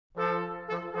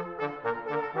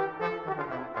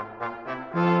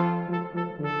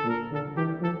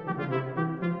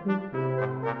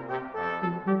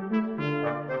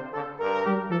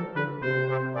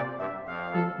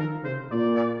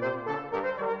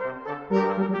Britto's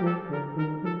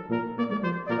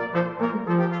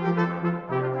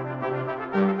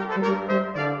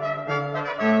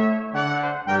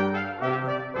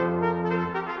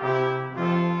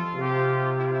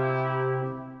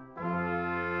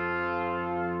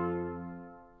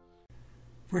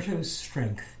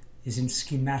strength is in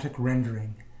schematic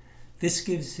rendering. This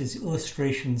gives his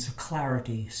illustrations a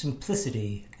clarity,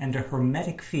 simplicity, and a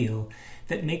hermetic feel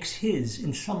that makes his,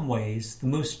 in some ways, the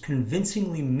most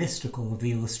convincingly mystical of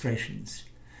the illustrations.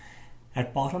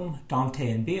 At bottom,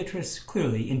 Dante and Beatrice,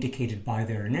 clearly indicated by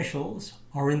their initials,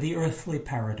 are in the earthly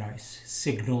paradise,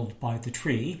 signaled by the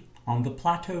tree, on the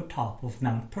plateau top of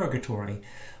Mount Purgatory,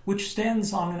 which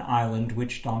stands on an island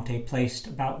which Dante placed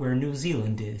about where New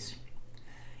Zealand is.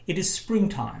 It is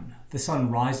springtime. The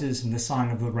sun rises in the sign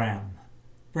of the Ram.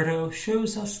 Britto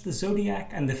shows us the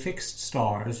zodiac and the fixed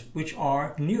stars, which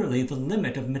are nearly the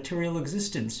limit of material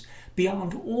existence,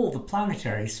 beyond all the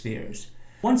planetary spheres.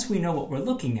 Once we know what we're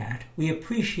looking at, we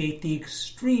appreciate the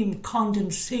extreme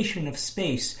condensation of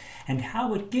space and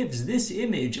how it gives this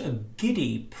image a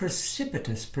giddy,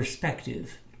 precipitous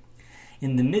perspective.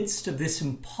 In the midst of this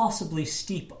impossibly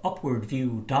steep upward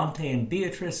view, Dante and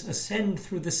Beatrice ascend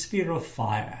through the sphere of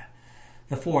fire.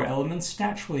 The four elements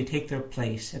naturally take their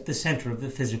place at the center of the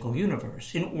physical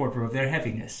universe, in order of their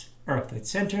heaviness. Earth at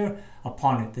center,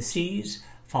 upon it the seas,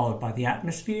 followed by the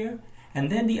atmosphere,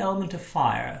 and then the element of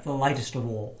fire, the lightest of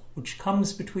all, which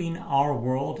comes between our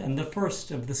world and the first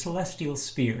of the celestial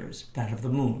spheres, that of the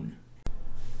moon.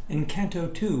 In Canto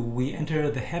 2, we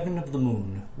enter the heaven of the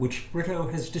moon, which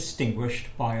Britto has distinguished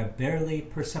by a barely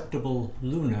perceptible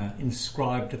luna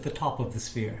inscribed at the top of the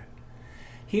sphere.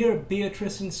 Here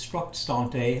Beatrice instructs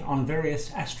Dante on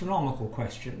various astronomical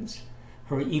questions.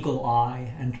 Her eagle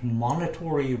eye and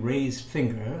monitory raised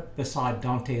finger, beside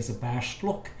Dante's abashed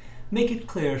look, make it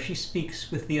clear she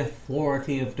speaks with the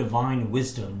authority of divine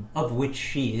wisdom, of which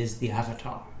she is the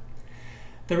avatar.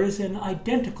 There is an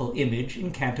identical image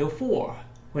in Canto 4,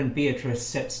 when Beatrice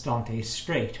sets Dante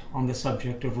straight on the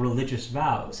subject of religious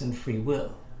vows and free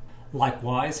will.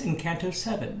 Likewise in Canto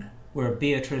 7, where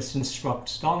Beatrice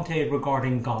instructs Dante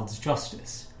regarding God's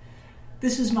justice.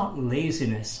 This is not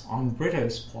laziness on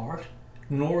Britto's part,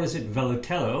 nor is it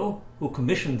Velutello, who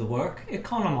commissioned the work,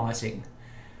 economizing.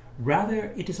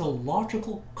 Rather, it is a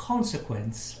logical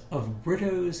consequence of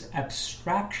Britto's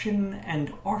abstraction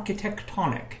and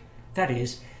architectonic, that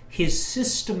is, his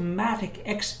systematic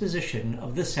exposition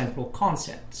of the central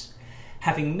concepts.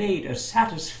 Having made a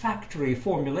satisfactory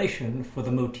formulation for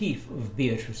the motif of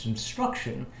Beatrice's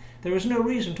instruction, there is no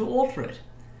reason to alter it.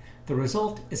 The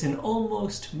result is an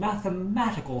almost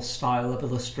mathematical style of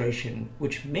illustration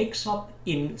which makes up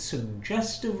in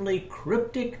suggestively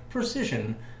cryptic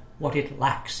precision what it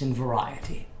lacks in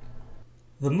variety.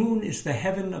 The moon is the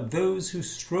heaven of those who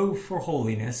strove for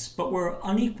holiness but were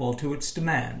unequal to its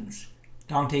demands.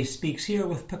 Dante speaks here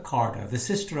with Picarda, the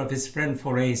sister of his friend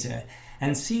Forese,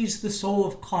 and sees the soul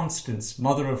of Constance,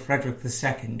 mother of Frederick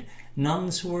II,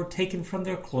 nuns who were taken from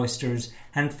their cloisters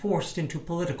and forced into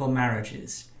political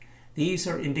marriages. These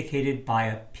are indicated by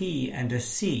a P and a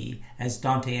C, as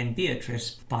Dante and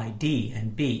Beatrice by D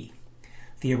and B.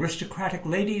 The aristocratic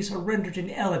ladies are rendered in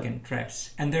elegant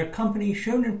dress, and their company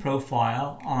shown in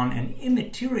profile on an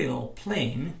immaterial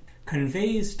plane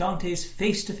conveys Dante's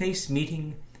face-to-face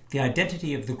meeting, the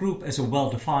identity of the group as a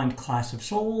well-defined class of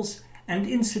souls, and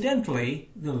incidentally,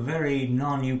 the very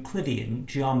non-Euclidean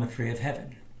geometry of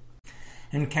heaven.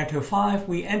 In Canto 5,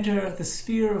 we enter the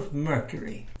sphere of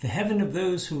Mercury, the heaven of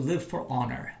those who live for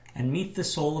honor, and meet the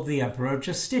soul of the Emperor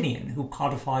Justinian, who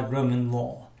codified Roman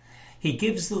law. He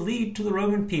gives the lead to the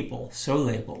Roman people, so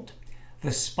labeled.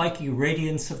 The spiky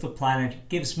radiance of the planet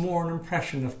gives more an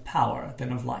impression of power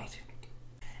than of light.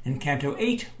 In Canto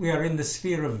 8, we are in the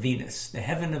sphere of Venus, the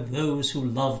heaven of those who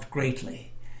loved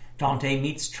greatly. Dante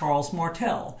meets Charles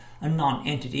Martel, a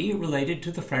non-entity related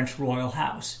to the French royal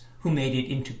house, who made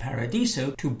it into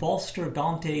Paradiso to bolster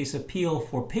Dante's appeal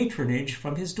for patronage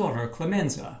from his daughter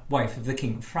Clemenza, wife of the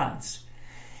King of France.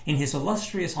 In his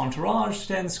illustrious entourage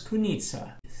stands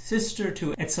Cunizza, sister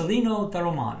to Ezzelino da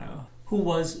Romano, who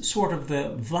was sort of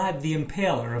the Vlad the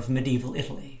Impaler of medieval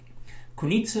Italy.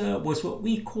 Cunizza was what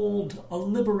we called a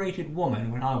liberated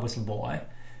woman when I was a boy.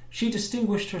 She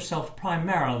distinguished herself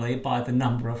primarily by the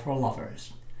number of her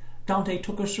lovers. Dante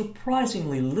took a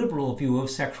surprisingly liberal view of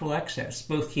sexual excess,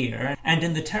 both here and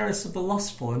in the Terrace of the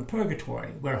Lustful in Purgatory,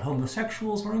 where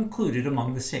homosexuals are included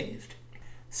among the saved.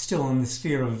 Still in the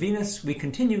sphere of Venus, we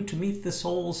continue to meet the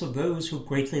souls of those who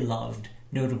greatly loved,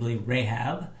 notably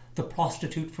Rahab, the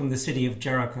prostitute from the city of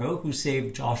Jericho who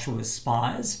saved Joshua's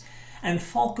spies, and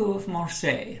Falco of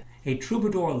Marseille, a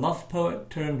troubadour love poet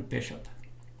turned bishop.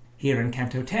 Here in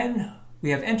Canto 10, we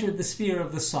have entered the sphere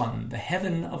of the sun, the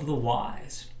heaven of the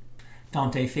wise.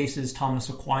 Dante faces Thomas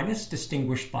Aquinas,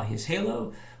 distinguished by his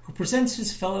halo, who presents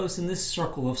his fellows in this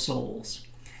circle of souls.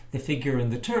 The figure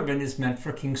in the turban is meant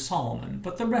for King Solomon,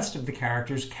 but the rest of the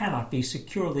characters cannot be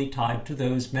securely tied to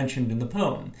those mentioned in the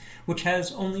poem, which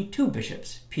has only 2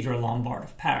 bishops, Peter Lombard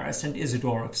of Paris and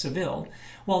Isidore of Seville,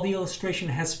 while the illustration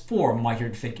has 4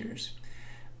 mitred figures.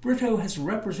 Britto has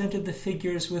represented the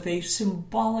figures with a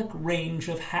symbolic range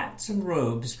of hats and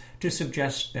robes to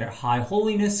suggest their high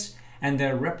holiness and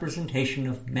their representation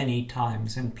of many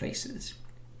times and places.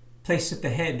 Placed at the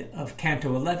head of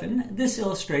Canto 11, this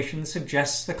illustration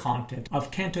suggests the content of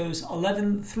Cantos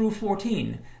 11 through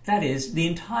 14, that is, the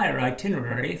entire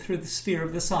itinerary through the sphere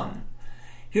of the sun.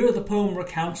 Here the poem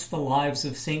recounts the lives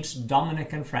of Saints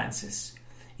Dominic and Francis.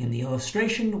 In the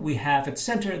illustration, we have at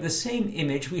center the same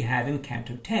image we had in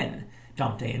Canto 10,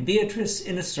 Dante and Beatrice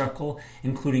in a circle,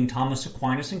 including Thomas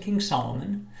Aquinas and King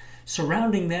Solomon.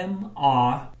 Surrounding them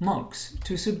are monks,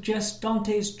 to suggest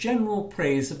Dante's general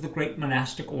praise of the great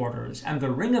monastic orders, and the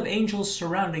ring of angels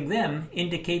surrounding them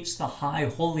indicates the high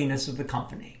holiness of the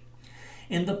company.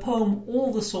 In the poem,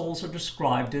 all the souls are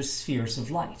described as spheres of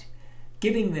light.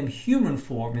 Giving them human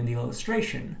form in the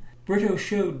illustration, Britto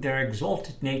showed their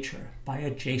exalted nature by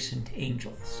adjacent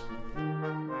angels.